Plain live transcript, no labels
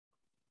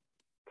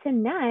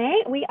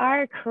tonight we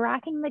are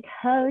cracking the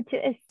code to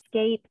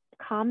escape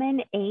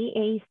common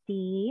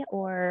AAC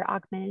or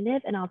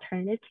augmentative and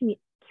alternative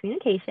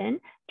communication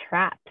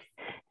traps.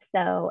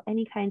 So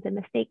any kinds of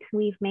mistakes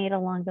we've made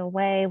along the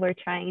way, we're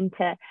trying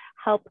to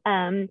help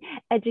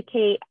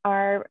educate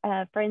our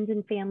friends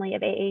and family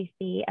of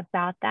AAC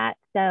about that.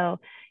 So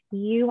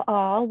you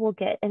all will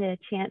get a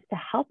chance to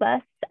help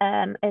us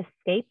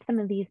escape some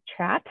of these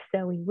traps.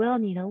 So we will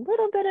need a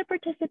little bit of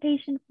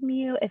participation from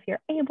you if you're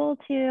able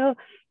to.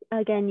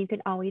 Again, you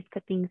can always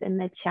put things in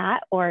the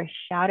chat or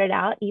shout it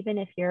out, even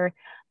if your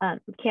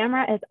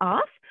camera is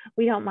off.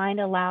 We don't mind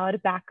a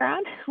loud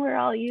background. We're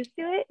all used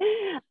to it.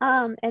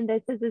 And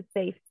this is a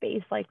safe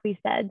space, like we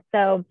said.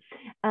 So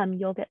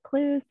you'll get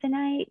clues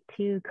tonight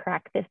to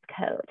crack this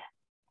code.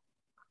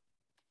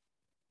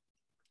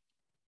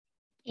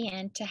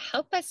 And to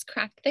help us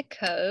crack the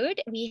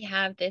code, we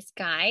have this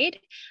guide.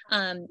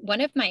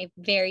 One of my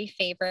very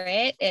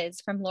favorite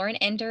is from Lauren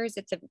Enders.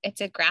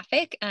 It's a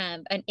graphic,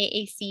 an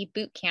AAC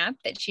boot camp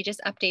that she just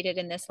updated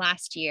in this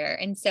last year.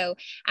 And so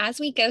as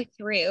we go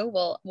through,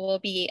 we'll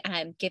be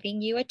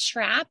giving you a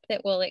trap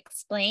that we'll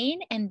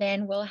explain, and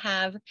then we'll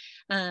have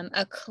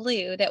a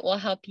clue that will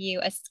help you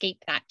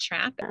escape that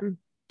trap.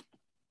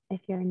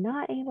 If you're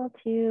not able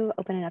to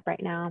open it up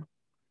right now.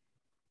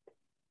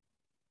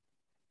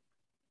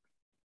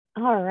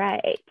 All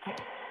right.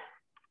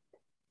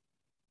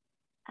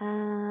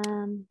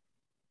 I'll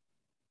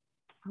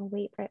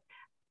wait for it.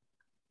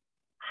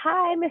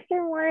 Hi,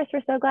 Mr. Morris.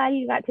 We're so glad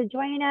you got to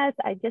join us.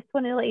 I just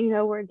want to let you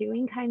know we're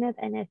doing kind of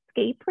an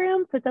escape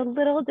room. So it's a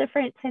little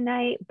different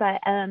tonight,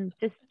 but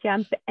just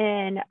jump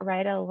in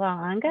right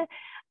along.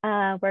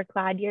 We're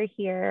glad you're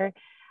here.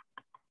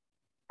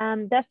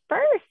 The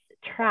first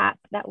trap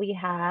that we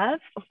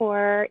have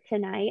for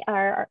tonight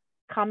are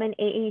common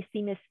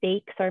AAC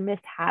mistakes or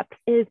mishaps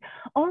is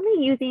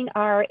only using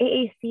our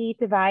AAC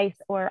device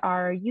or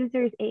our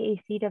user's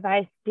AAC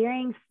device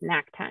during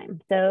snack time.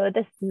 So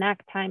the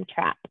snack time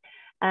trap.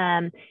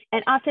 And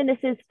often this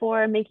is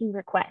for making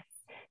requests.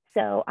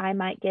 So I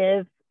might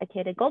give a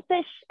kid a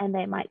goldfish and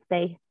they might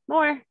say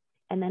more.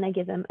 And then I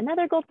give them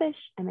another goldfish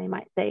and they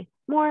might say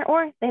more,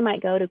 or they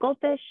might go to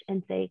goldfish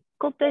and say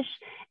goldfish,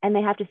 and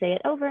they have to say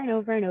it over and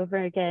over and over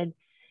again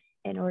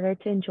in order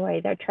to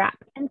enjoy their trap.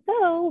 And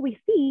so we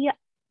see,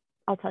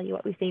 I'll tell you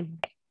what we see.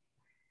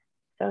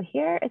 So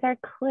here is our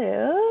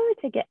clue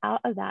to get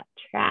out of that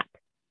trap.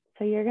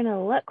 So you're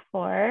gonna look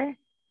for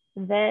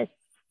this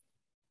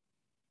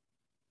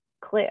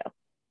clue.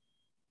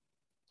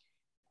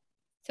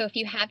 So if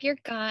you have your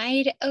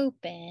guide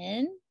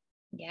open,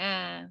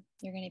 yeah,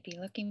 you're gonna be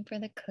looking for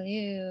the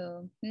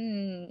clue.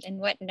 And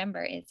what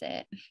number is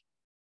it?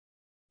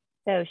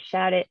 So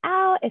shout it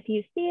out if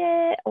you see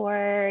it,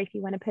 or if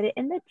you want to put it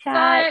in the chat.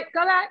 Sorry,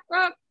 go back.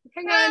 Oh,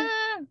 hang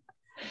on.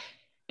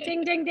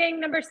 Ding, ding, ding.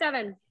 Number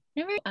 7.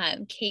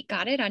 Kate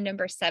got it on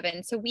number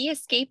 7. So we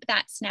escape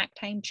that snack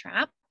time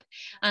trap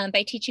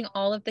by teaching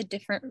all of the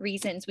different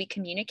reasons we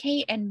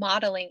communicate and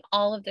modeling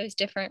all of those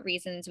different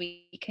reasons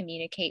we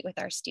communicate with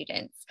our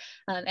students.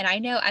 And I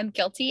know I'm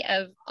guilty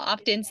of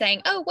often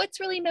saying, oh, what's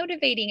really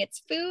motivating?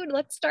 It's food.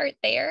 Let's start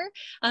there.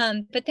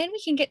 But then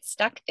we can get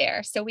stuck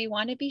there. So we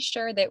want to be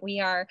sure that we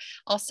are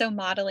also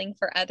modeling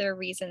for other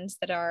reasons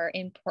that are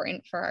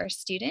important for our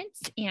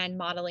students and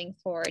modeling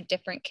for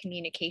different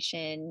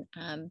communication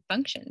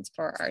functions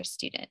for our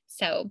students.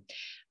 So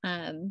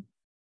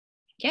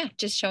yeah,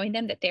 just showing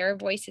them that their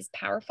voice is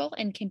powerful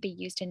and can be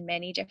used in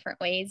many different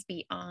ways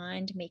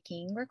beyond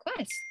making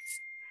requests.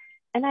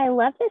 And I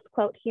love this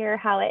quote here,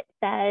 how it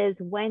says,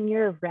 when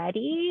you're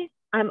ready,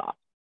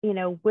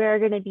 we're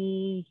going to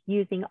be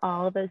using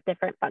all of those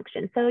different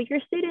functions. So your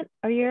student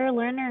or your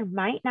learner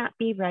might not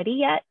be ready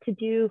yet to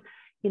do,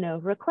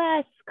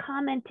 requests,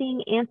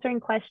 commenting, answering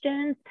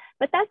questions,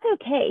 but that's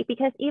okay,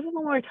 because even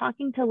when we're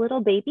talking to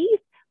little babies,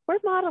 we're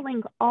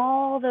modeling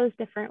all those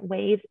different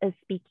ways of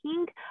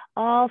speaking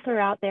all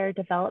throughout their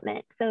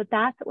development. So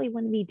that's what we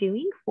want to be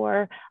doing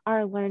for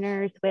our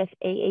learners with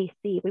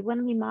AAC. We want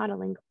to be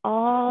modeling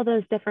all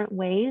those different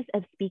ways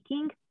of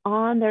speaking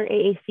on their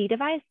AAC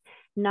device,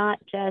 not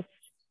just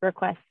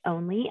requests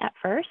only at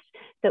first.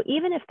 So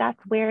even if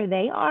that's where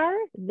they are,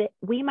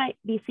 we might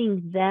be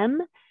seeing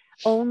them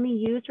only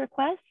use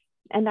requests,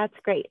 and that's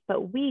great.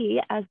 But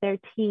we, as their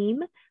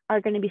team,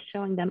 are going to be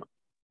showing them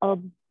a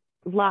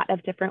lot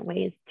of different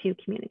ways to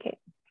communicate.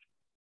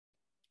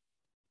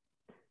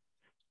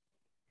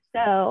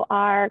 So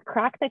our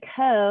crack the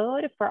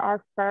code for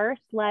our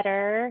first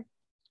letter.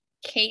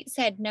 Kate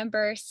said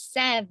number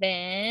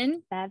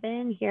 7.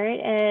 7, here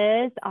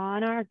it is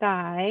on our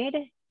guide.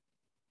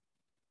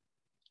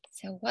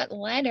 So what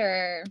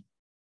letter?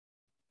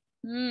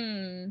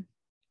 B.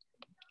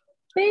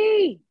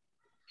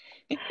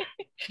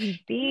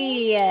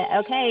 B.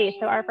 Okay,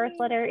 so our first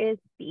letter is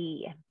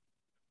B.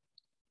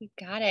 You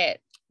got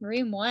it.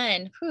 Room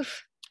 1. Whew.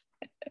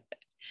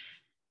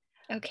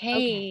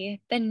 Okay,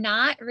 the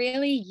not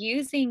really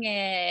using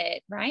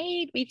it,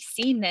 right? We've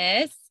seen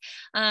this.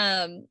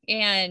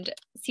 And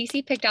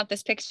Cici picked out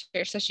this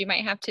picture, so she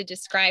might have to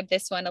describe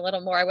this one a little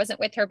more. I wasn't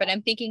with her, but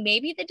I'm thinking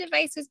maybe the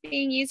device was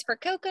being used for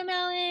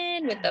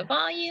Cocomelon with the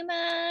volume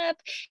up,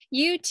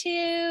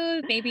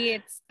 YouTube,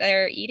 maybe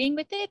they're eating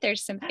with it.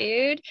 There's some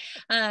food.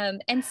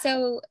 And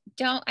so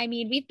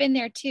we've been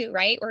there too,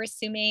 right? We're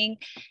assuming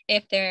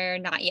if they're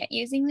not yet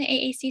using the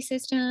AAC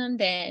system,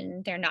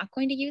 then they're not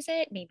going to use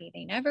it. Maybe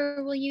they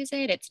never will use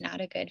it. It's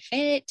not a good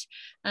fit.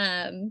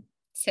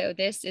 So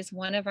this is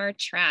one of our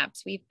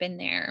traps. We've been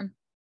there.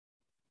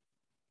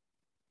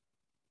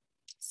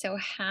 So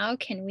how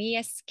can we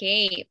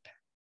escape?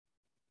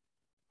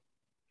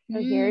 So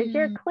here's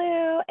your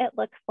clue. It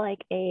looks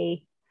like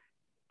a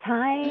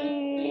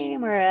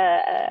time or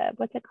a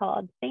what's it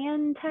called?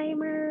 Sand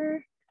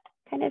timer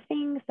kind of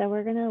thing. So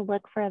we're going to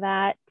look for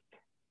that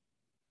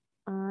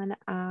on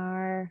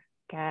our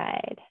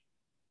guide.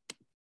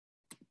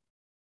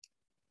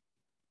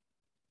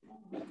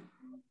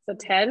 So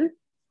 10?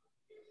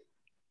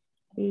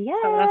 Yeah.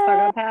 So that's not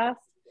gonna pass.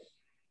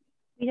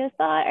 We just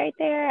saw it right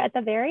there at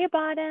the very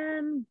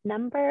bottom,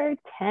 number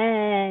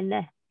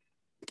 10.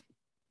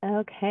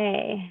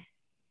 Okay.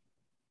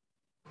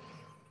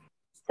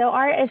 So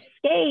our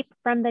escape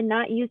from the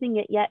not using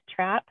it yet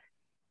trap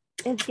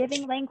is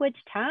giving language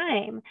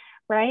time,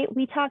 right?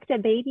 We talk to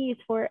babies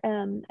for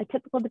a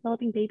typical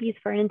developing babies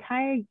for an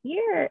entire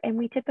year, and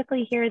we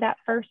typically hear that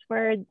first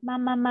word,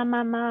 mama,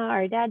 mama, mama,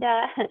 or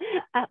dada.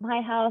 At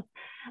my house,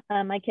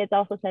 my kids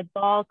also said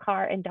ball,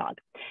 car, and dog.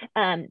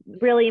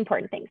 Really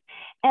important things.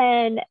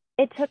 And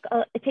it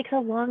takes a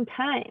long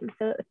time.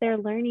 So if they're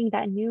learning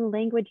that new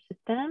language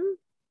system,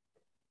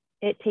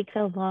 it takes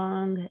a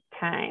long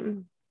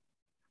time.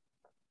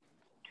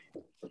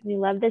 We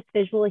love this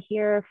visual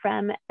here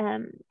from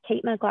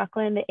Kate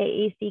McLaughlin, the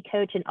AAC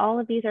coach, and all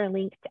of these are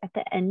linked at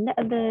the end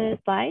of the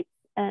slides,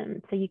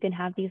 so you can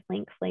have these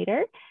links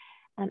later.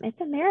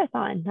 It's a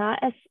marathon,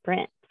 not a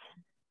sprint.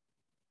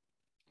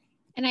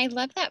 And I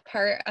love that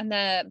part on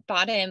the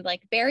bottom,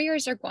 like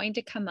barriers are going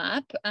to come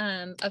up,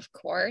 of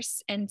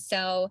course. And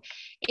so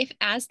if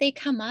as they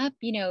come up,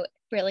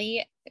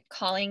 really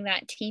calling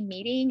that team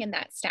meeting and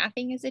that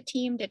staffing as a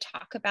team to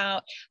talk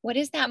about what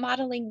does that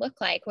modeling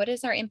look like? What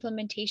does our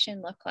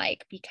implementation look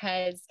like?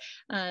 Because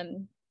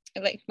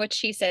like what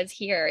she says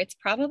here, it's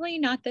probably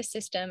not the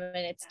system and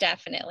it's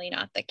definitely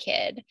not the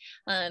kid.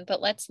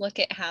 But let's look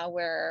at how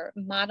we're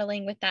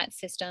modeling with that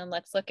system.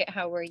 Let's look at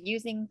how we're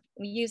using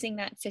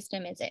that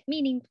system. Is it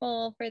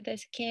meaningful for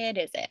this kid?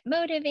 Is it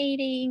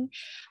motivating?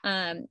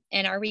 And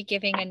are we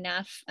giving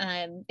enough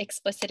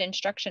explicit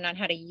instruction on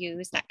how to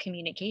use that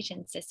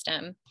communication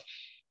system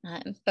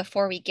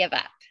before we give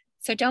up?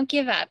 So don't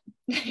give up.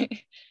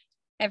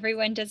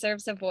 Everyone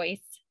deserves a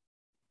voice.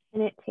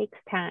 And it takes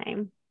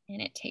time.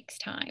 And it takes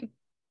time.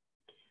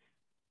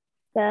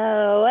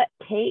 So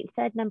Kate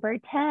said number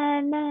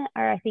 10, or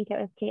I think it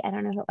was Kate, I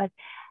don't know who it was.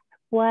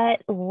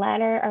 What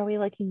letter are we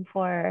looking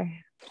for?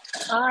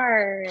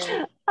 R.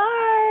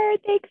 R,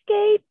 thanks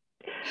Kate.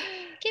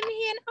 Give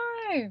me an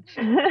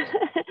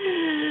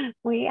R.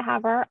 We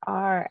have our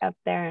R up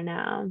there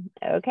now.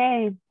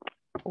 Okay,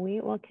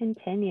 we will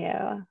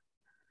continue.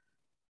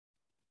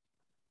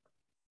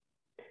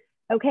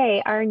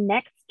 Okay, our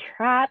next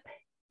trap,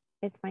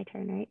 it's my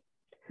turn, right?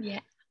 Yeah.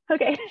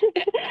 Okay,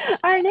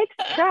 our next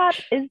trap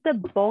is the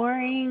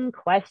boring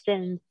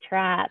questions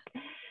trap.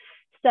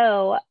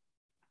 So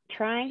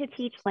trying to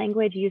teach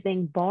language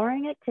using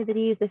boring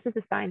activities. This is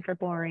a sign for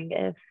boring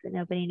if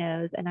nobody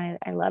knows. And I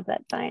love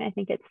that sign. I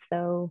think it's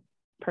so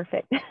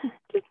perfect.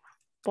 Just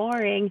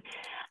boring.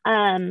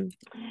 Testing,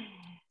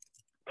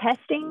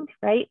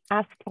 right?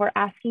 We're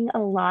asking a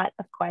lot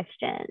of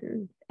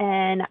questions.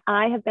 And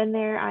I have been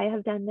there. I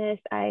have done this.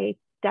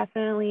 This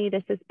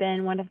has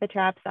been one of the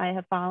traps I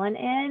have fallen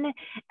in,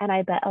 and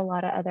I bet a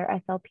lot of other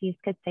SLPs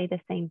could say the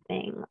same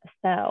thing.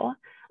 So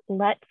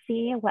let's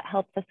see what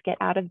helps us get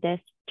out of this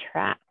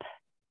trap.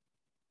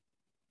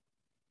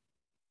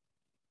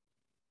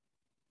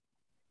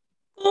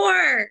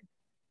 4.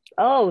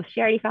 Oh, she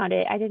already found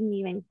it. I didn't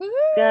even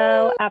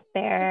go up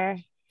there.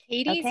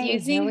 Katie's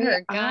using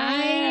her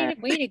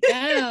guide. Way to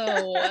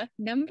go.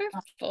 Number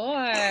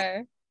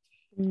 4.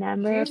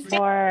 Number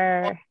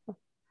 4.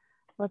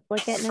 Let's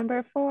look at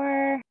number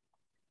 4.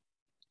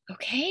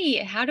 Okay,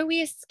 how do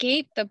we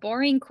escape the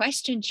boring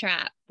question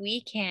trap?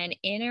 We can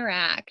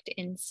interact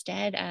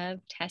instead of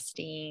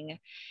testing.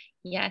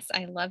 Yes,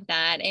 I love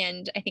that.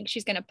 And I think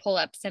she's going to pull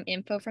up some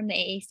info from the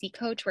AAC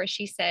coach where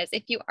she says,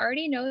 if you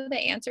already know the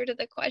answer to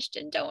the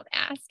question, don't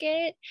ask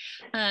it.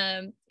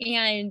 And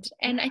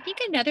I think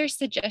another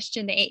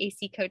suggestion the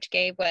AAC coach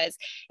gave was,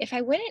 if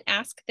I wouldn't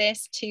ask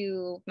this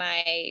to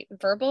my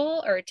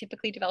verbal or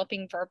typically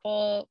developing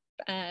verbal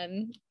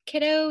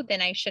kiddo,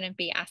 then I shouldn't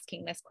be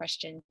asking this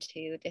question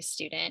to this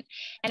student.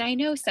 And I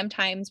know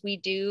sometimes we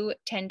do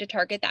tend to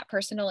target that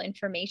personal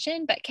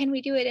information, but can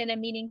we do it in a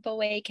meaningful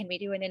way? Can we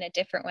do it in a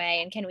different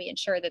way? And can we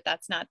ensure that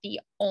that's not the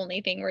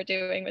only thing we're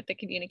doing with the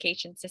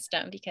communication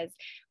system? Because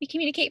we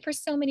communicate for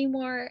so many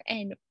more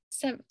and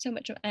so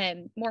much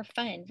more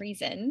fun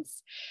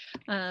reasons.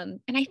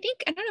 And I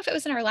don't know if it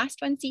was in our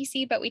last one,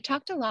 Cici, but we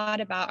talked a lot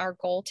about our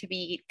goal to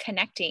be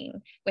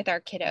connecting with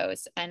our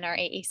kiddos and our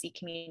AAC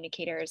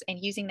communicators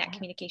and using that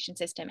communication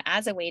system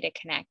as a way to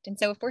connect. And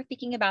so if we're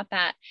thinking about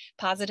that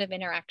positive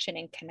interaction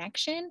and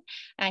connection,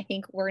 I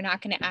think we're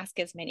not going to ask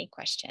as many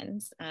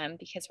questions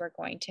because we're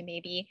going to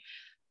maybe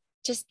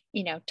just,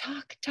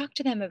 talk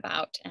to them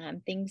about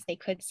things they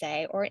could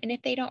say, and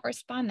if they don't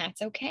respond,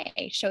 that's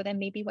okay. Show them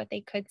maybe what they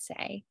could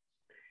say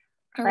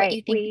or what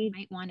you think they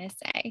might want to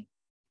say.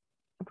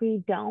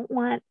 We don't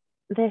want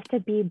this to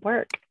be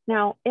work.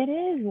 Now, it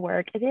is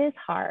work. It is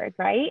hard,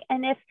 right?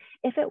 And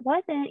if it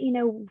wasn't,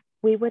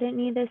 we wouldn't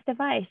need this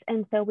device.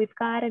 And so we've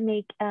got to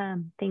make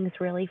things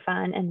really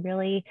fun and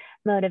really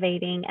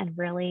motivating and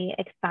really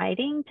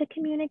exciting to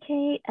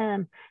communicate.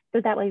 So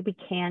that way we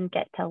can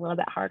get to a little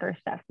bit harder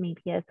stuff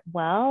maybe as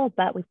well,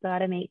 but we've got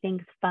to make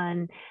things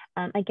fun.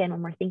 Again,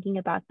 when we're thinking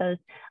about those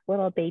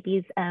little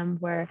babies,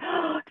 we're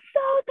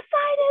so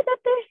excited that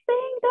they're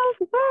saying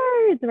those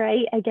words,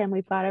 right? Again,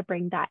 we've got to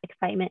bring that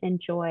excitement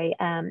and joy.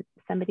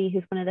 Somebody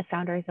who's one of the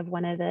founders of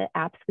one of the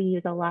apps we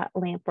use a lot,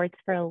 Lamp Words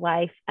for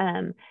Life,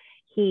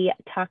 he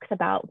talks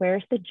about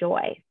where's the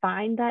joy,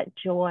 find that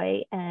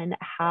joy and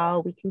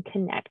how we can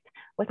connect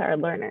with our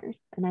learners.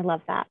 And I love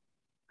that.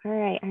 All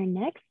right, our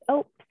next,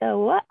 so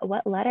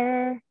what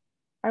letter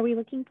are we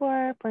looking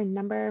for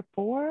number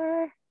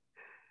 4?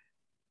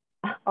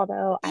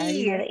 Although I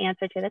already know the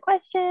answer to the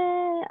question.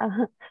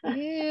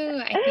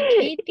 Ooh, I think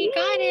Katie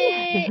got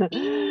it.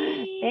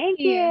 Thank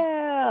you.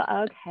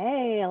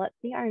 Okay, let's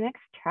see our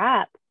next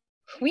trap.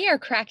 We are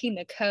cracking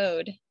the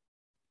code.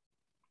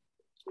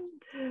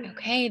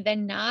 Okay, the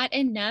not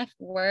enough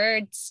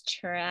words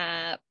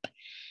trap.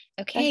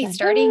 Okay,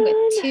 starting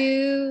with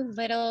too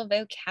little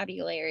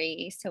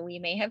vocabulary. So we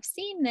may have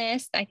seen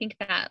this. I think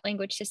that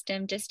language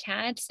system just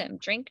had some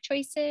drink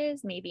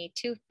choices, maybe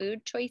 2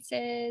 food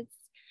choices.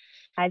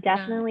 I've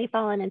definitely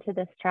fallen into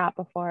this trap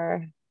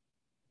before.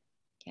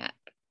 Yep.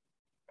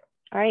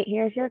 All right,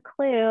 here's your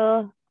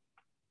clue.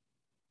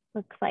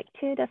 Looks like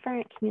 2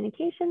 different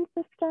communication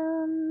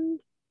systems.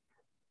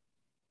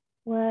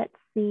 Let's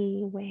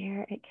see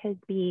where it could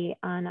be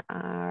on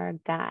our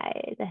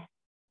guide.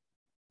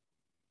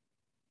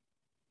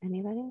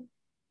 Anybody?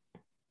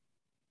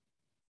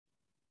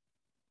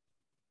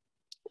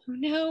 Oh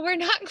no, we're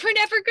never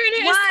going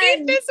to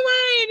escape this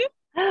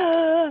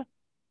one.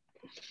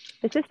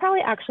 This is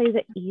probably actually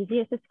the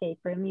easiest escape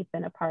room you've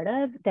been a part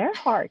of. They're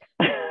hard.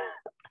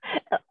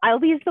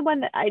 I'll use the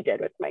one that I did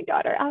with my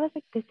daughter. I was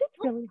like, this is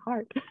really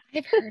hard.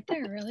 I've heard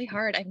they're really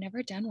hard. I've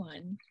never done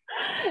one.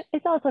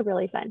 It's also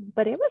really fun,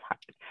 but it was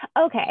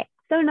hard. Okay,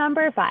 so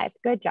number 5.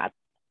 Good job.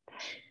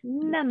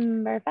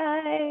 Number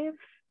 5.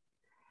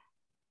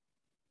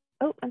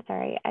 Oh, I'm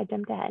sorry. I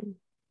jumped ahead.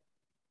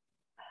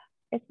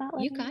 It's not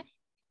letting You got it.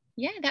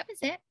 Yeah, that was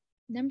it.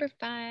 Number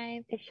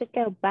 5. It should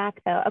go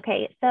back though.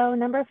 Okay, so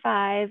number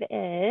 5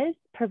 is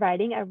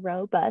providing a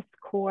robust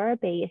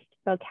core-based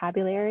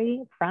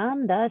vocabulary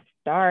from the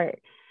start.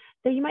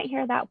 So you might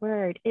hear that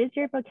word. Is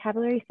your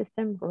vocabulary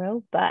system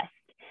robust?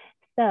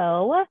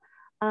 So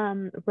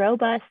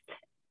robust,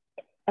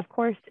 of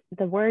course,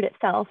 the word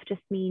itself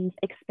just means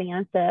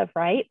expansive,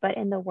 right? But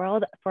in the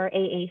world for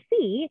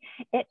AAC,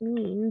 it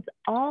means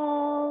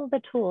all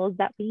the tools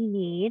that we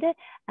need,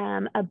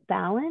 a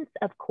balance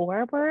of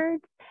core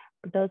words,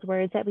 those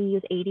words that we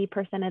use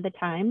 80% of the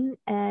time,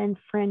 and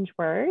fringe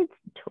words,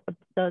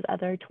 those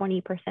other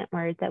 20%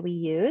 words that we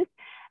use,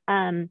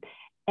 and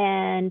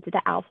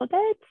the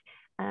alphabet.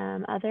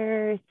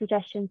 Other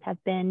suggestions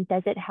have been,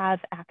 does it have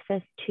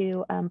access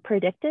to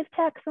predictive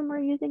text when we're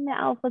using the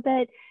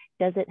alphabet?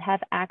 Does it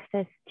have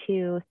access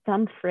to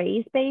some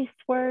phrase-based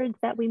words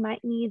that we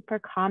might need for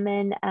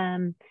common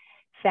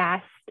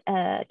fast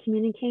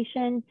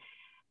communication?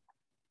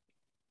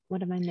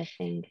 What am I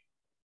missing?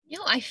 No,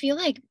 I feel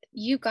like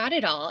you got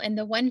it all. And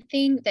the one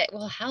thing that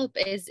will help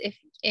is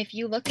if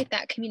you look at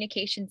that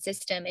communication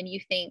system and you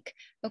think,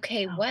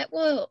 okay, what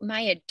will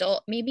my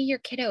adult, maybe your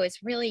kiddo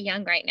is really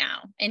young right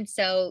now. And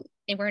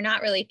we're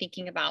not really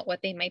thinking about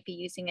what they might be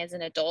using as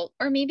an adult,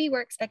 or maybe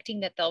we're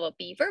expecting that they'll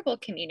be verbal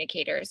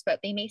communicators,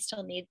 but they may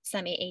still need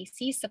some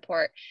AAC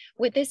support.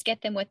 Would this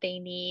get them what they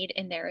need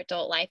in their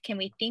adult life? Can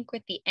we think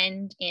with the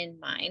end in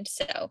mind?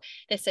 So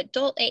this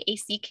adult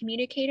AAC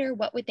communicator,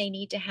 what would they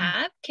need to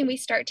have? Can we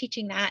start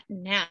teaching that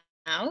now?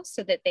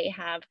 So that they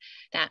have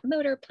that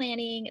motor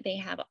planning, they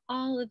have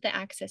all of the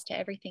access to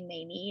everything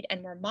they need,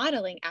 and we're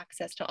modeling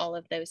access to all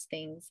of those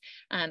things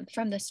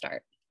from the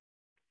start.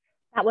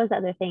 That was the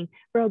other thing.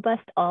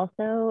 Robust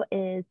also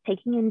is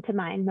taking into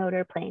mind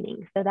motor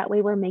planning. So that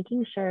way we're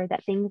making sure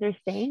that things are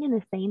staying in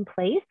the same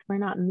place. We're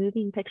not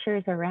moving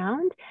pictures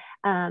around.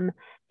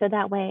 So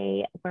that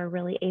way we're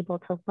really able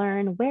to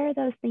learn where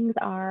those things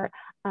are.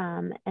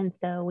 And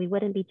so we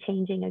wouldn't be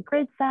changing a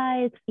grid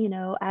size,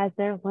 as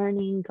they're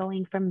learning,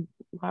 going from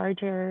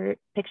larger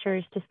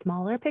pictures to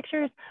smaller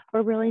pictures.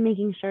 We're really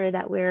making sure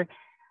that we're,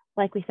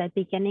 like we said,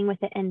 beginning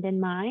with the end in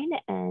mind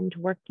and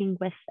working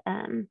with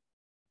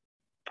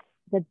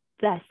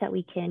best that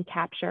we can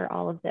capture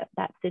all of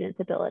that student's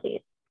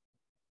abilities.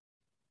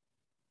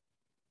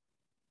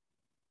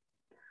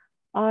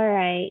 All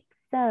right,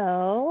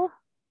 so.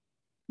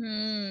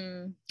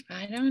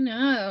 I don't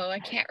know. I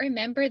can't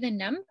remember the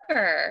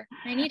number.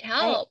 I need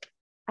help.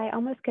 I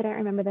almost couldn't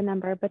remember the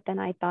number, but then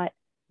I thought,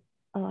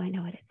 oh, I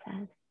know what it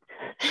says.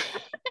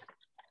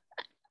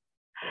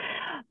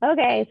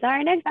 Okay, so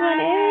our next one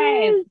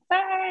is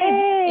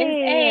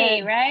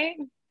A, right?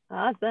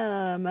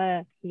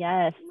 Awesome.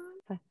 Yes.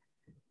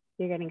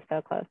 You're getting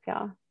so close,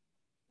 y'all.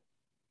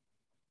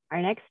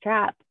 Our next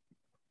trap.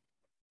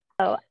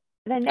 So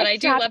the next but I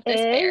do trap love this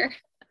is pair.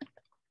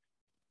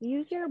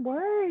 Use your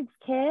words,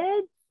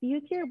 kids.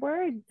 Use your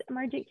words,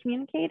 emergent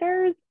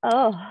communicators.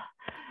 Oh,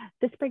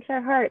 this breaks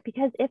our heart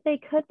because if they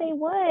could, they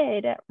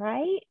would,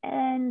 right?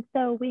 And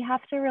so we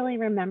have to really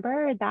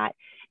remember that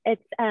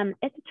it's a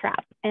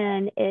trap,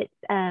 and it's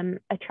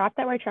a trap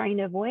that we're trying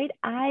to avoid.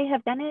 I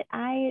have done it.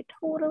 I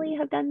totally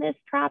have done this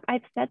trap.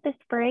 I've said this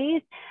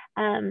phrase,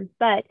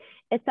 but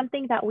it's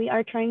something that we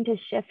are trying to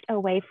shift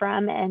away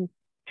from and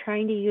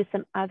trying to use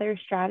some other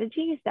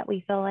strategies that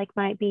we feel like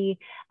might be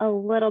a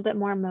little bit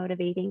more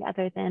motivating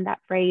other than that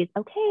phrase,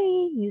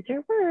 okay, use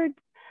your words.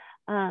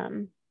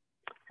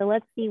 So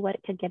let's see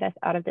what could get us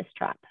out of this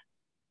trap.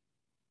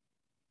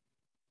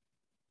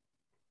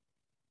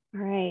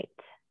 All right,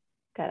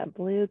 got a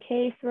blue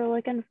case we're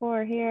looking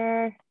for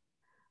here.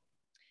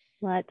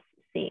 Let's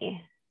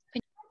see.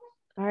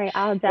 All right,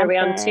 I'll jump in. Are we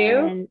on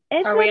 2?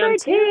 It's Are we on number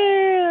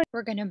 2?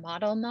 We're going to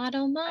model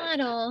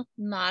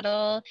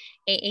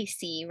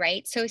AAC,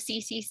 right? So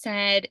Cici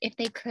said if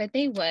they could,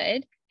 they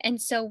would. And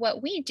so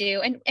what we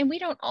do, and we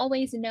don't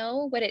always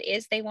know what it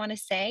is they want to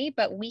say,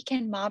 but we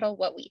can model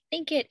what we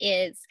think it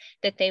is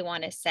that they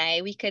want to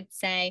say. We could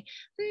say,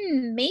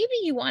 maybe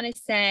you want to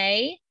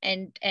say,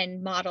 and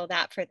model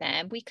that for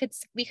them. We could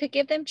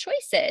give them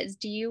choices.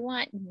 Do you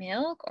want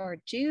milk or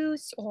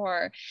juice?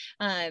 Or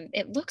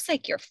it looks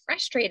like you're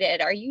frustrated.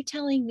 Are you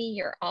telling me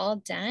you're all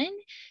done?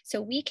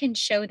 So we can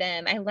show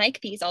them. I like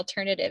these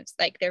alternatives.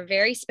 Like they're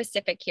very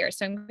specific here.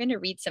 So I'm going to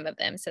read some of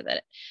them so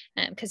that,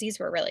 because these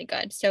were really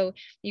good. So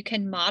you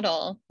can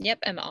model, yep,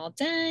 I'm all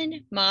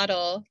done.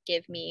 Model,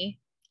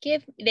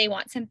 they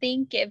want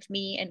something, give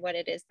me and what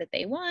it is that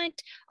they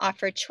want.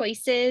 Offer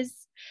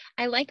choices.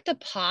 I like the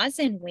pause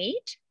and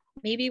wait.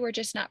 Maybe we're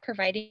just not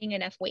providing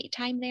enough wait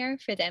time there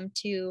for them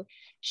to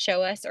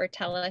show us or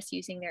tell us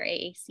using their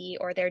AAC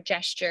or their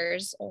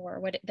gestures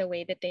or the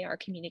way that they are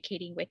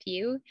communicating with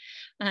you.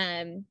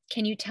 Can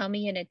you tell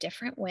me in a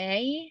different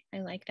way? I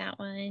like that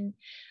one.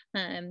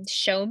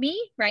 Show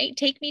me, right?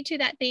 Take me to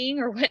that thing,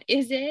 or what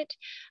is it?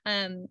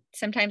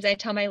 Sometimes I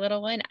tell my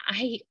little one,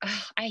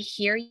 I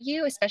hear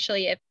you,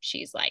 especially if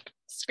she's like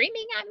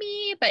screaming at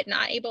me, but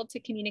not able to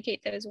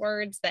communicate those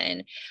words.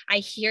 Then I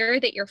hear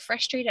that you're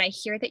frustrated. I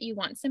hear that you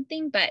want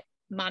something, but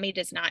mommy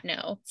does not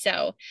know.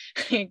 So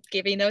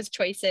giving those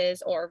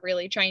choices or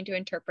really trying to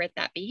interpret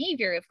that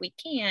behavior, if we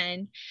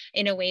can,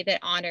 in a way that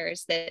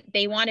honors that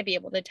they want to be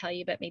able to tell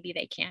you, but maybe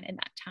they can't in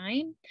that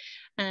time.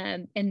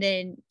 And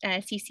then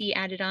Cici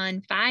added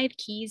on 5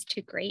 keys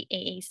to great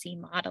AAC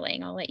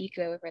modeling. I'll let you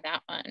go over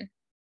that one.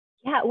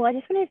 Yeah, well, I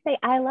just want to say,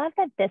 I love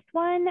that this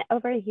one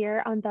over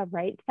here on the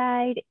right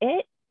side,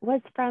 it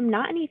was from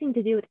not anything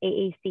to do with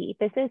AAC.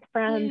 This is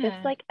from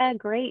just like a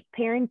great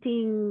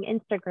parenting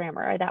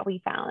Instagrammer that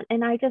we found.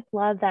 And I just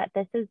love that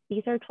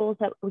these are tools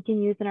that we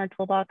can use in our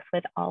toolbox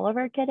with all of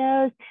our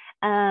kiddos.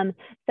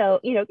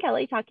 So, you know,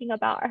 Kelly talking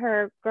about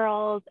her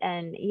girls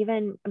and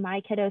even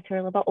my kiddos who are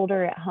a little bit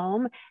older at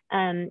home,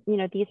 you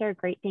know, these are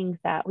great things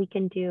that we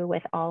can do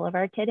with all of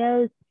our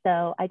kiddos.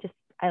 So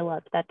I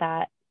love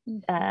that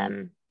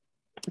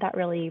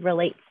really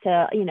relates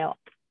to, you know,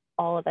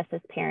 all of us as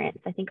parents.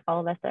 I think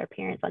all of us are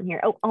parents on here.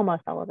 Oh,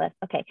 almost all of us.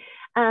 Okay.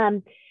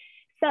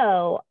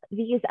 So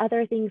these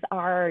other things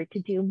are to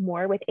do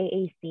more with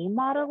AAC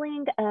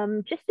modeling.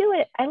 Just do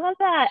it. I love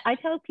that. I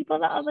tell people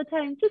that all the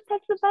time. Just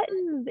touch the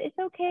buttons. It's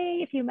okay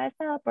if you mess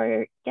up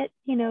or get,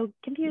 you know,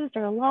 confused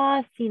or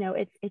lost. You know,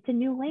 it's a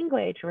new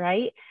language,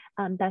 right?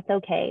 That's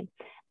okay.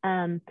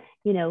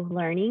 You know,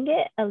 learning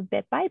it a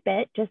bit by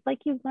bit, just like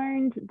you've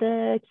learned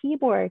the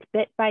keyboard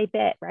bit by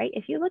bit, right?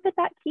 If you look at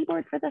that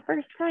keyboard for the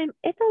first time,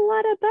 it's a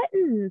lot of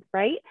buttons,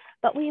 right?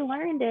 But we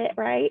learned it,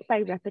 right?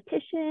 By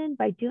repetition,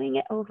 by doing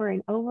it over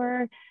and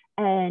over.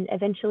 And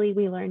eventually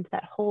we learned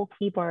that whole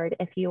keyboard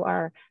if you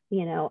are,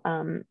 you know,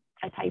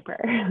 a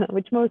typer,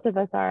 which most of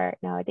us are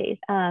nowadays.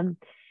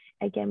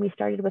 Again, we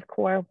started with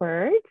core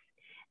words.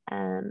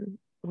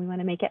 We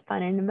want to make it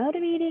fun and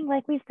motivating,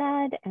 like we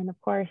said, and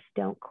of course,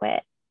 don't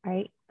quit.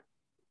 Right?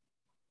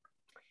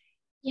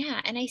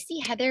 Yeah, and I see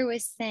Heather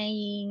was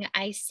saying,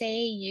 I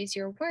say use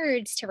your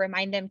words to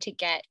remind them to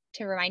get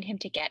to remind him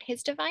to get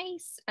his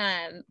device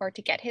or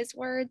to get his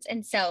words.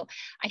 And so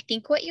I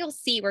think what you'll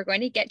see, we're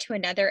going to get to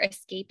another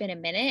escape in a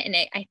minute. And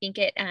I think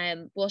it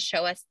will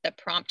show us the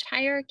prompt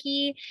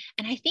hierarchy.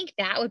 And I think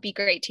that would be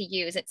great to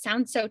use. It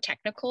sounds so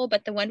technical,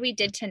 but the one we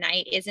did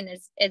tonight isn't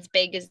as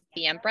big as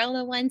the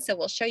umbrella one. So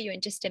we'll show you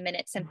in just a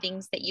minute some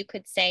things that you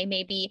could say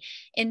maybe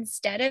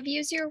instead of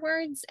use your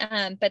words,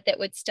 but that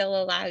would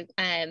still allow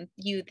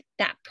you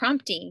that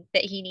prompting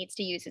that he needs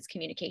to use his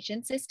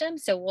communication system.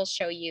 So we'll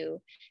show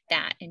you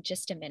that in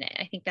just a minute.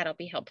 I think that'll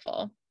be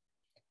helpful.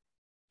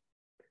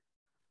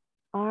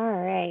 All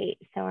right,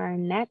 so our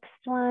next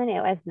one,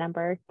 it was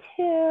number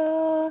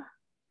 2.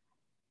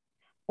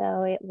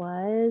 So it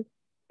was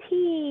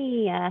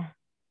T.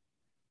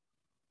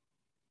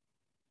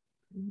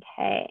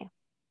 Okay.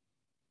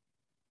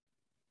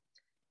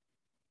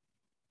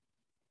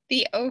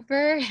 The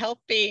over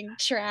helping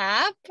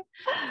trap.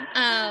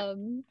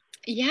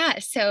 Yeah,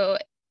 so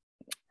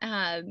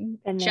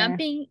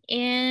jumping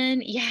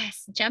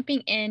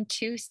in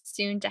too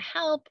soon to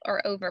help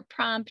or over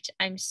prompt.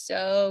 I'm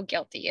so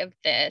guilty of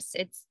this.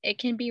 It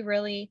can be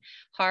really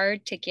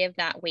hard to give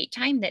that wait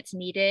time that's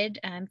needed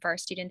for our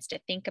students to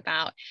think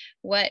about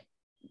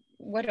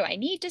what do I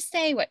need to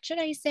say? What should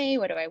I say?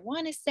 What do I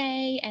want to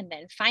say? And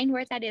then find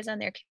where that is on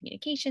their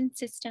communication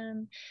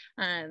system.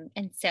 And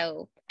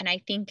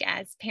I think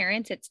as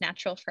parents, it's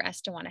natural for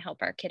us to want to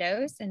help our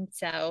kiddos. And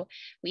so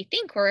we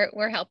think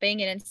we're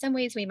helping, and in some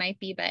ways we might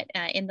be, but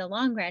in the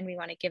long run, we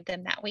want to give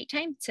them that wait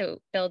time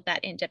to build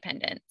that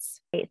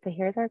independence. Okay, so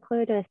here's our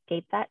clue to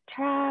escape that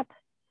trap.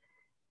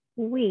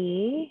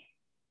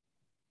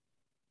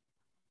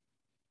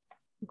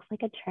 Looks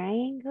like a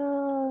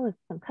triangle with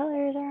some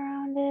colors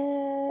around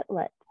it.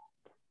 Let's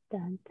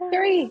dun, dun.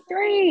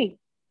 3.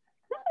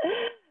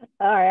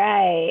 All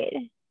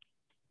right.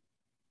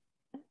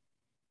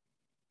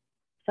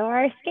 So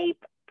our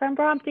escape from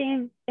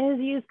prompting is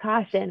use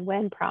caution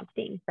when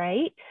prompting,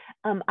 right?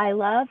 I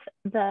love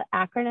the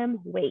acronym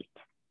WAIT.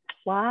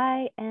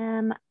 Why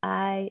am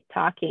I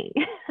talking?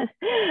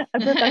 A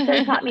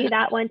professor taught me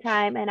that one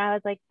time, and I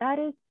was like, that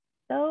is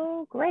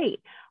so great.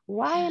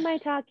 Why am I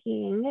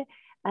talking?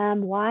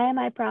 Why am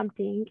I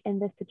prompting in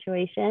this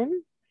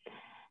situation?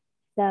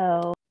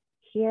 So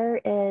here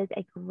is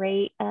a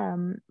great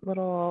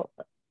little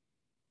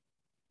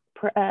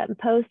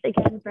post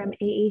again from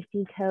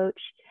AAC coach.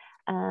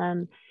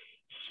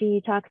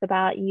 She talks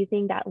about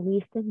using that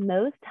least and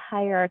most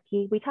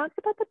hierarchy. We talked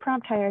about the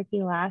prompt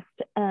hierarchy last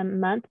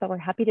month, but we're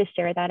happy to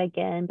share that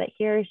again. But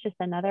here's just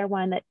another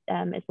one that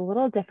is a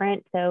little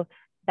different. So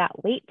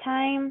that wait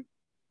time,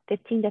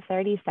 15 to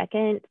 30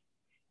 seconds,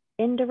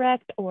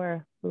 indirect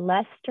or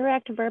less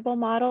direct verbal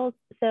models.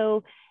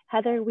 So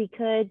Heather, we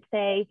could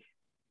say,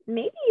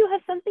 maybe you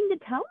have something to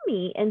tell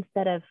me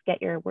instead of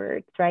get your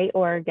words, right?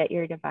 Or get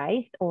your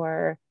device,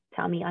 or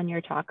tell me on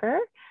your talker.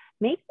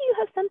 Maybe you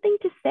have something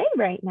to say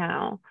right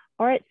now,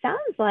 or it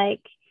sounds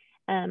like,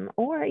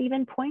 or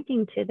even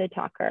pointing to the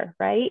talker,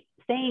 right?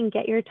 Saying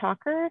get your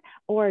talker,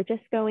 or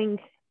just going,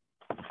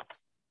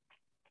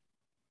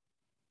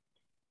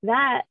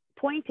 that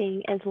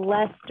pointing is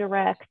less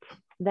direct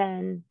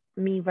than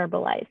me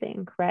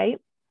verbalizing,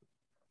 right?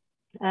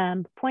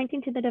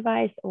 Pointing to the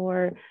device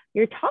or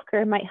your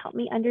talker might help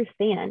me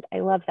understand. I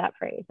love that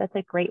phrase. That's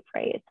a great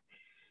phrase.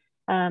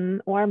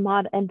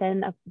 And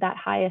then that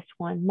highest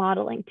one,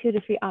 modeling, 2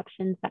 to 3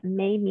 options that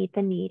may meet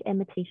the need,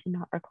 imitation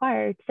not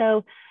required.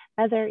 So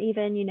other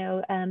even,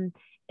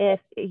 if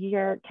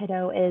your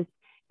kiddo is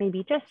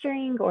maybe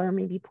gesturing or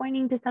maybe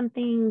pointing to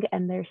something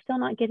and they're still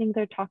not getting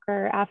their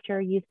talker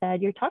after you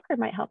said your talker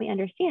might help me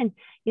understand,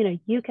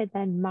 you could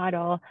then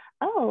model,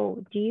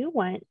 oh, do you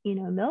want,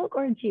 milk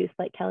or juice,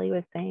 like Kelly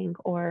was saying,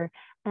 or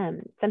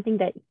something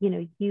that,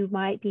 you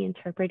might be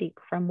interpreting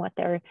from what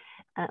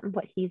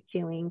he's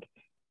doing.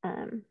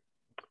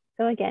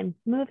 So again,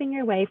 moving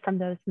your way from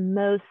those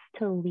most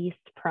to least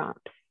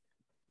prompts.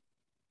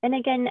 And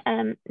again,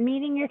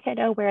 meeting your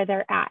kiddo where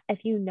they're at.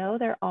 If you know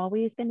they're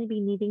always going to be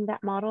needing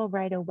that model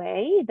right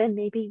away, then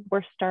maybe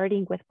we're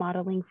starting with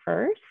modeling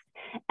first,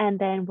 and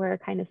then we're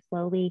kind of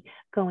slowly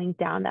going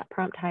down that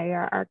prompt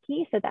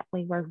hierarchy. So that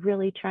way we're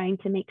really trying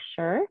to make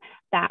sure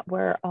that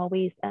we're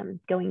always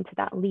going to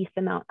that least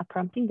amount of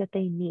prompting that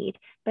they need.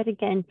 But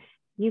again,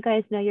 you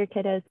guys know your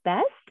kiddos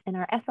best, and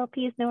our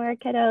SLPs know our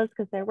kiddos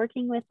because they're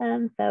working with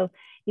them. So,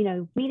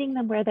 meeting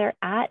them where they're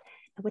at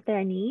with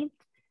their needs,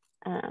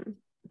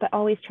 but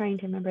always trying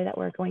to remember that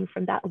we're going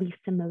from that least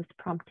to most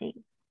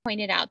prompting.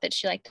 Pointed out that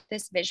she liked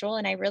this visual,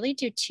 and I really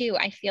do too.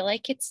 I feel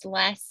like it's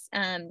less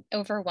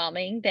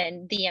overwhelming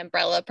than the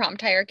umbrella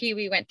prompt hierarchy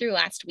we went through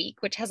last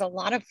week, which has a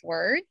lot of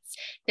words.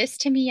 This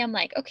to me, I'm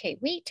like, okay,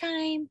 wait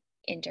time,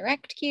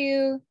 indirect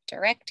cue,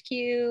 direct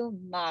cue,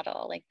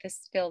 model. Like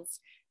this feels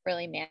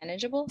really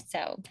manageable.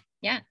 So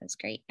yeah, that's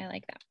great. I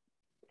like that.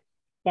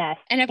 Yes.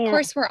 And of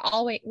course,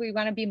 we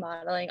want to be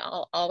modeling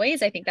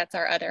always. I think that's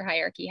our other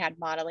hierarchy, had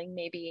modeling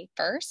maybe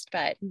first,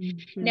 but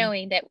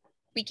knowing that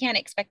we can't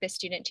expect the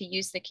student to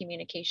use the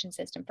communication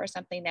system for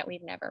something that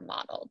we've never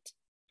modeled.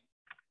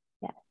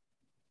 Yes.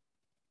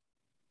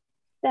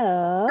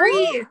 So,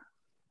 3.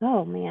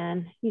 oh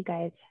man, you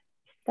guys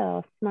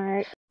so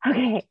smart.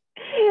 Okay,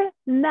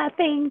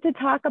 nothing to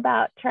talk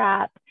about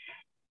trap.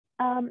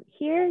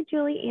 Here,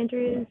 Julie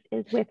Andrews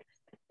is with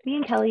me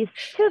and Kelley's,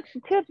 two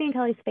of me and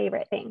Kelley's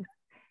favorite things.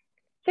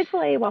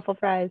 Chick-fil-A waffle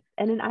fries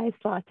and an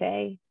iced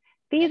latte.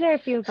 These are a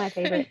few of my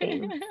favorite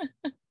things.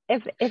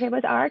 If it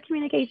was our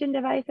communication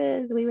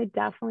devices, we would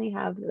definitely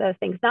have those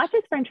things, not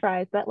just French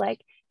fries, but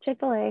like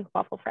Chick-fil-A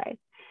waffle fries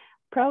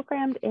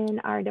programmed in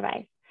our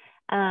device,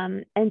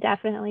 and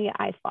definitely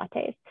iced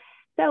lattes.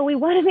 So we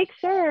want to make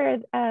sure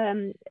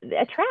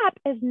a trap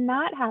is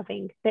not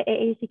having the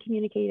AAC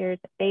communicators'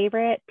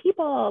 favorite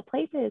people,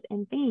 places,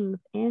 and things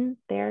in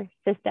their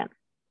system.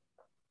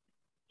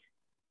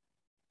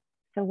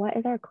 So what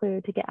is our clue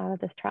to get out of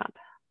this trap?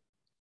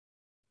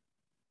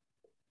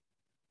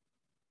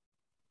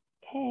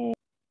 Okay.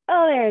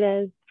 Oh, there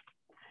it is.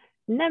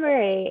 Number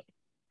 8.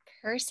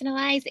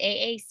 Personalized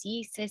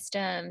AAC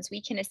systems.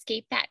 We can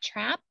escape that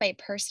trap by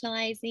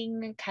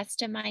personalizing,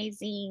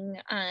 customizing,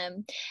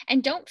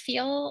 and don't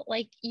feel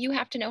like you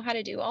have to know how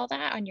to do all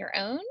that on your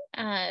own.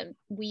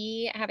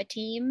 We have a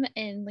team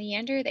in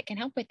Leander that can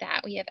help with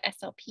that. We have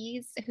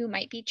SLPs who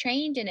might be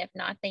trained, and if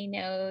not, they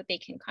know they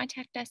can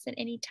contact us at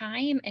any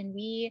time, and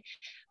we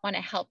want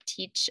to help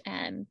teach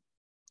and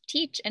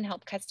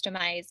help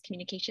customize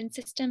communication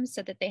systems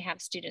so that they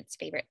have students'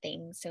 favorite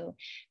things. So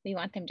we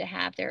want them to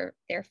have their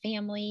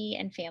family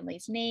and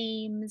families'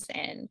 names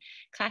and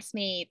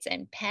classmates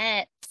and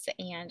pets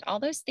and all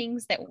those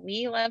things that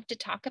we love to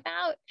talk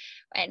about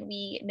and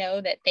we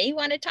know that they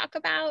want to talk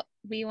about.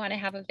 We want to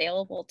have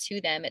available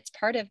to them. It's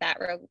part of that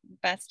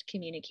robust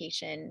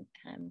communication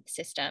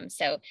system.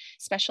 So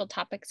special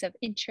topics of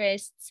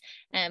interests.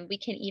 We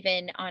can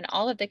even, on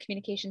all of the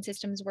communication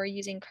systems we're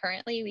using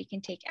currently, we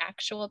can take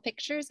actual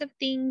pictures of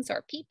things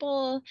or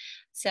people.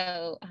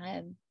 So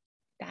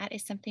that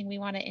is something we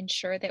want to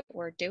ensure that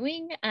we're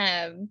doing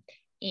and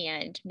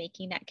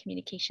making that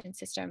communication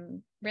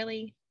system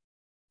really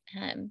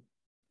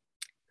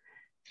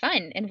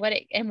fun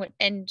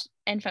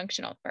and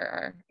functional for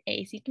our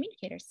AAC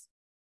communicators.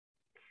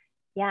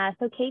 Yeah,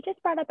 so Kate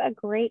just brought up a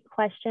great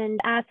question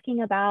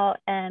asking about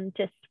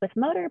just with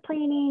motor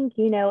planning,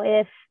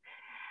 if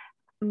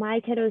my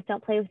kiddos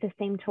don't play with the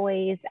same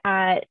toys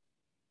at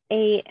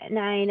 8,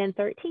 9, and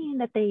 13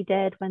 that they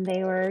did when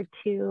they were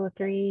 2,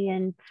 3,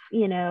 and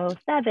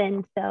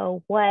 7.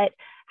 So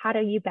how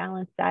do you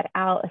balance that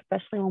out,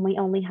 especially when we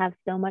only have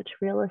so much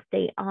real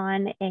estate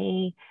on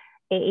a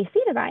AAC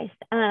device?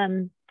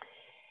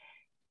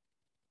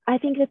 I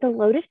think it's a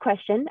loaded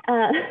question.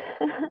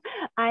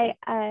 I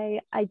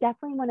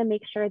definitely want to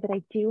make sure that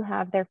I do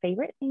have their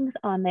favorite things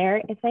on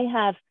there. If they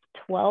have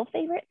 12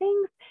 favorite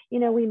things,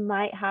 we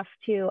might have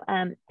to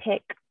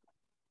pick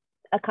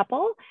a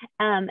couple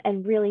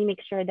and really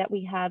make sure that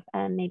we have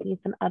maybe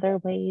some other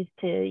ways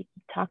to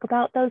talk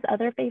about those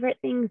other favorite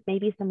things,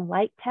 maybe some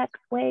light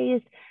text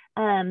ways,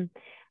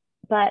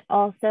 but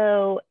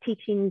also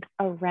teaching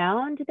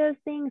around those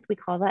things. We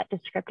call that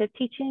descriptive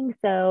teaching.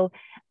 So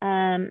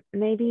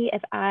maybe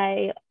if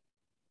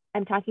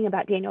I'm talking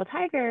about Daniel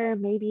Tiger,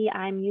 maybe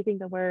I'm using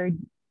the word,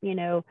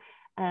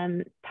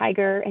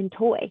 tiger and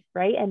toy,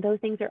 right? And those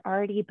things are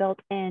already built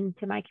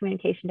into my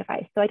communication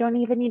device. So I don't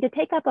even need to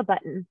take up a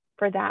button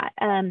for that.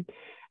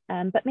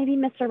 But maybe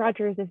Mr.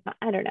 Rogers is not,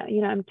 I don't know,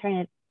 I'm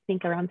trying to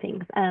think around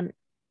things.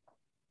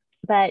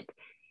 But,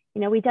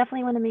 we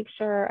definitely want to make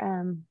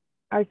sure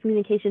our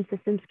communication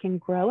systems can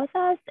grow with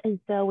us. And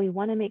so we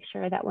want to make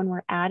sure that when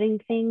we're adding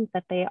things,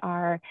 that they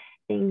are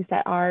things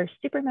that are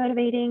super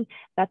motivating,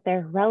 that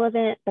they're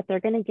relevant, that they're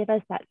going to give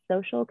us that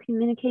social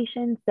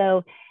communication.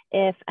 So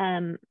if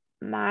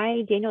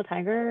my Daniel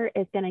Tiger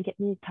is going to get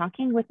me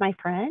talking with my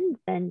friends,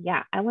 then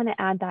yeah, I want to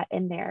add that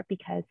in there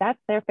because that's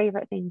their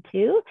favorite thing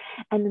too.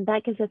 And then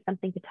that gives us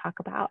something to talk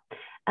about.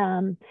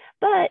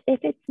 But if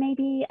it's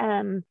maybe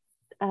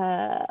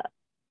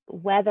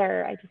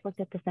weather, I just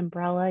looked at this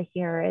umbrella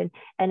here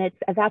and it's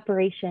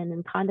evaporation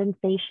and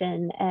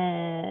condensation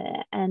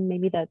and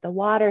maybe the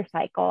water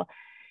cycle.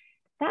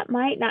 That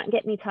might not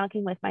get me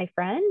talking with my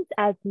friends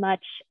as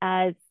much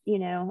as,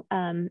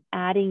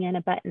 adding in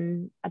a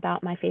button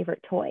about my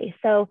favorite toy.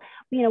 So,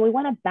 we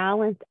want to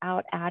balance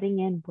out adding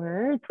in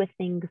words with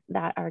things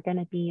that are going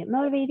to be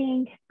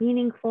motivating,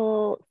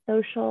 meaningful,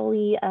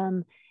 socially,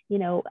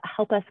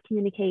 help us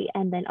communicate,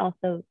 and then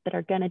also that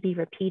are going to be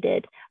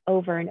repeated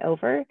over and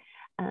over.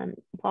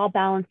 While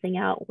balancing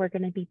out, we're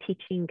going to be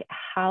teaching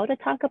how to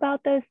talk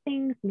about those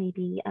things,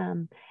 maybe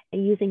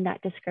using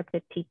that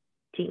descriptive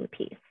teaching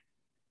piece.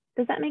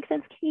 Does that make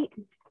sense, Kate?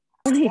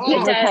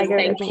 It does,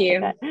 thank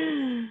you.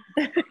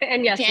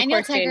 And yes,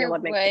 Daniel Tiger Daniel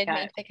would make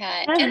the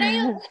cut.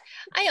 And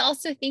I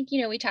also think,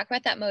 we talk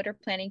about that motor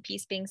planning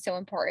piece being so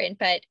important,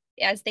 but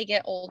as they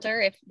get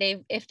older,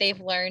 if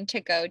they've learned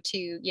to go to,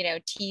 you know,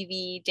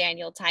 TV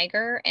Daniel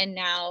Tiger, and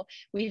now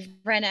we've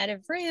run out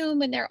of room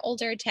when they're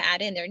older to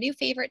add in their new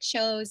favorite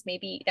shows,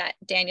 maybe that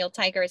Daniel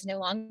Tiger is no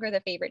longer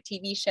the favorite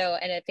TV show,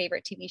 and a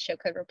favorite TV show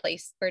could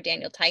replace where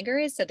Daniel Tiger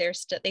is. So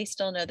they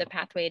still know the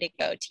pathway to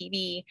go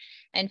TV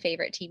and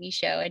favorite TV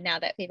show. And now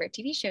that favorite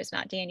TV show is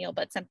not Daniel,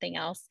 but something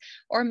else.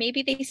 Or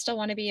maybe they still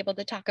want to be able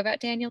to talk about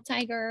Daniel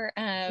Tiger.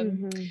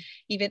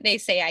 Even they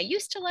say, I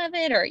used to love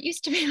it, or it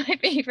used to be my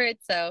favorite.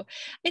 So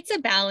it's a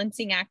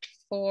balancing act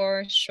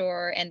for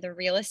sure. And the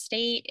real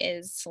estate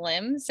is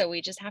slim. So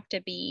we just have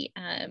to be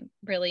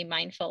really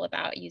mindful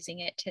about using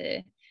it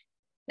in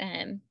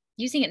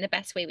the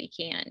best way we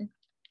can.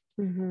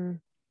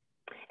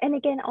 And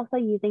again, also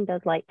using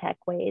those light tech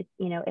ways,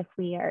 you know, if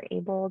we are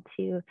able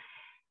to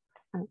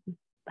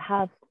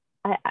have,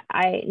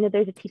 I know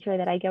there's a teacher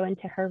that I go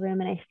into her room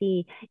and I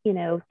see, you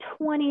know,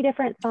 20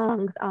 different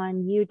songs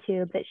on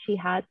YouTube that she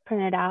has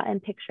printed out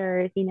and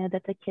pictures, you know,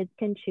 that the kids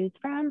can choose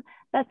from.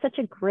 That's such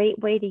a great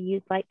way to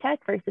use light tech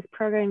versus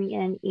programming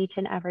in each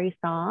and every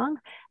song,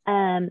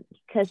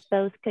 because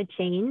those could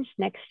change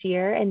next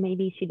year and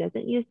maybe she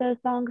doesn't use those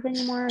songs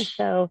anymore.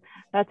 So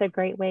that's a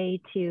great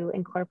way to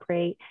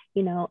incorporate,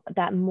 you know,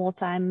 that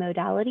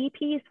multi-modality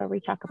piece where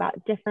we talk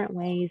about different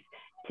ways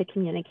to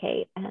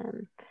communicate.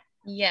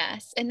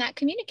 Yes. And that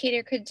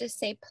communicator could just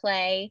say,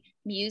 play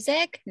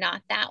music,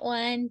 not that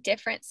one,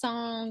 different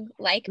song,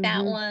 like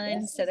that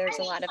one. So there's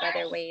a lot of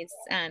other ways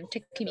to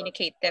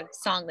communicate the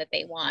song that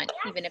they want,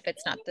 even if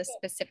it's not the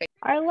specific.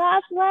 Our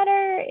last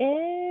letter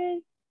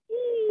is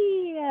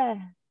E.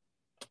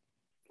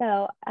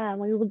 So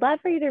we would love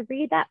for you to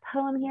read that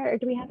poem here, or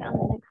do we have it on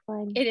the next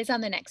slide? It is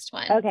on the next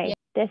one. Okay. Yeah.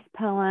 This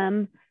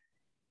poem,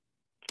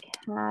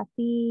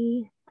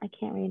 Kathy, I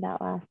can't read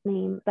that last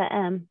name, but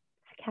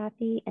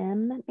Kathy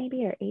M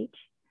maybe, or H.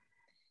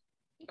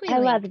 I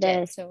love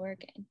this. So we're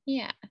good.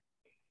 Yeah.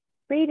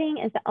 Breathing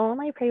is the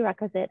only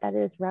prerequisite that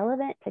is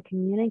relevant to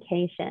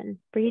communication.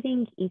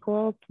 Breathing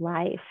equals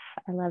life.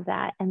 I love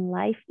that. And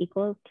life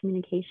equals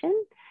communication.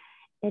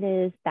 It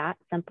is that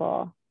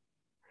simple.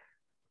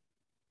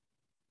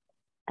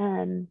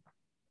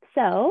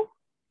 So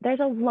there's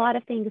a lot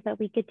of things that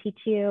we could teach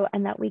you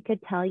and that we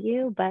could tell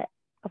you, but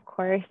of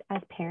course,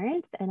 as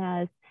parents and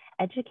as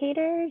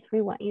educators,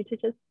 we want you to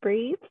just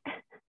breathe.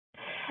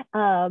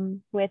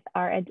 With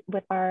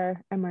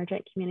our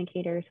emergent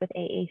communicators with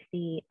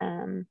AAC,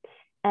 and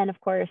of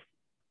course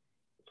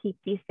keep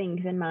these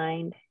things in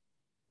mind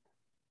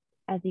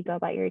as you go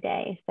about your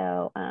day.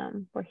 So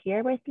we're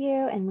here with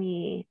you, and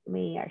we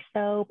are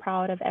so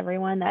proud of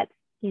everyone that's,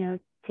 you know,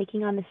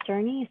 taking on this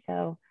journey.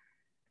 So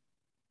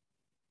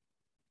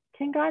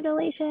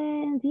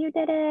congratulations, you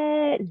did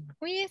it.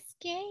 We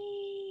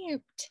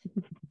escaped.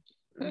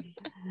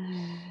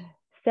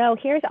 So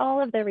here's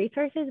all of the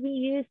resources we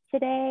used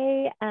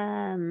today.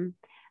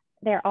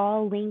 They're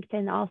all linked,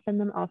 and I'll send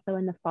them also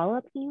in the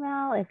follow-up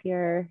email if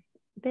you're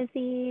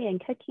busy and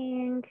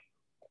cooking.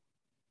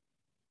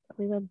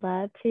 We would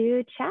love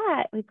to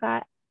chat. We've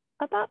got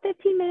about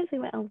 15 minutes. We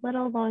went a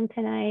little long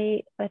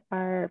tonight with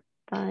our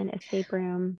fun escape room.